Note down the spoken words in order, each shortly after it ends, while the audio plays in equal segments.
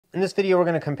In this video, we're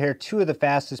going to compare two of the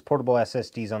fastest portable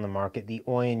SSDs on the market, the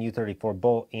Oyen U34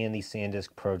 Bolt and the SanDisk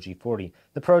Pro G40.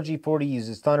 The Pro G40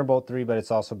 uses Thunderbolt 3, but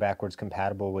it's also backwards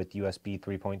compatible with USB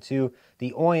 3.2.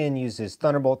 The Oyen uses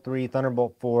Thunderbolt 3,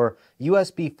 Thunderbolt 4,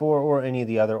 USB 4, or any of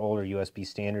the other older USB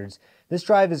standards. This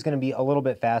drive is going to be a little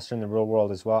bit faster in the real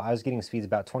world as well. I was getting speeds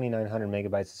about 2,900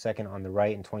 megabytes a second on the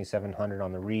write and 2,700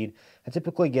 on the read. I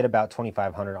typically get about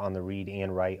 2,500 on the read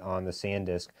and write on the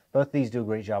SanDisk. Both of these do a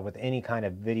great job with any kind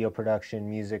of video production,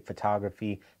 music,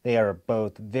 photography. They are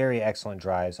both very excellent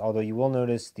drives, although you will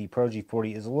notice the Pro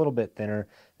G40 is a little bit thinner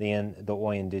than the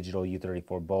Oyen Digital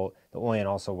U34 Bolt. The Oyen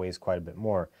also weighs quite a bit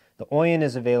more. The Oyen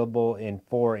is available in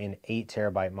 4 and 8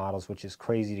 terabyte models, which is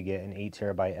crazy to get an 8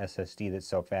 terabyte SSD that's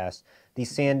so fast. The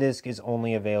SanDisk is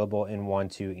only available in 1,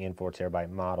 2, and 4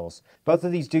 terabyte models. Both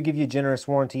of these do give you a generous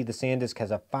warranty. The SanDisk has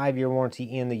a 5-year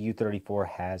warranty and the U34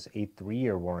 has a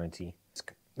 3-year warranty.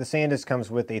 The SanDisk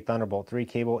comes with a Thunderbolt 3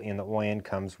 cable and the Oyen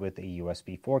comes with a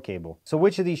USB 4 cable. So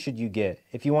which of these should you get?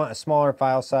 If you want a smaller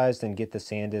file size, then get the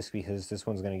SanDisk because this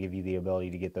one's going to give you the ability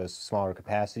to get those smaller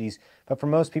capacities. But for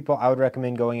most people, I would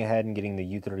recommend going ahead and getting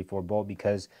the U34 Bolt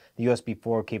because the USB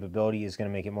 4 capability is going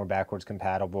to make it more backwards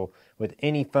compatible with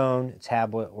any phone,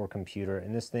 tablet, or computer.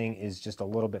 And this thing is just a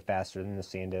little bit faster than the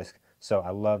SanDisk. So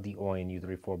I love the Oyen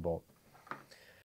U34 Bolt.